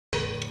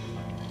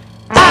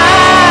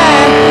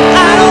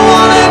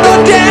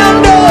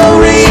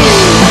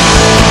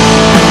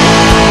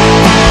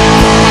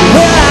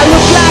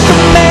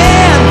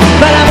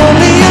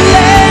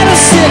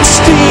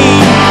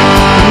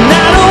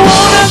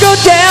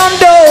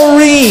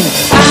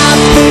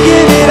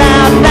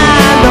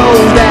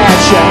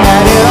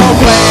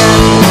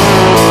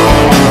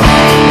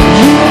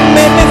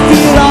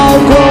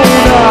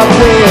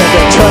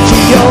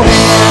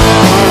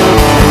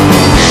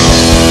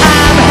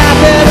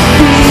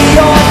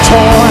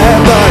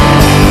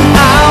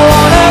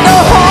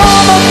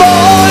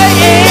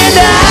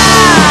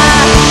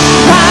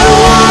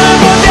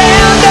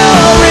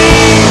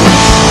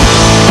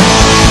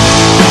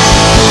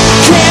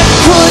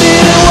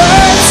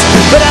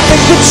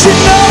you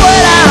know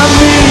what I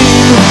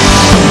mean.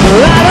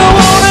 I don't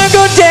wanna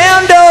go down,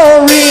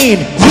 Doreen.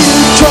 You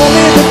told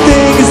me the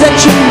things that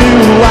you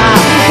knew I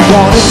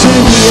wanted to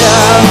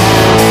hear.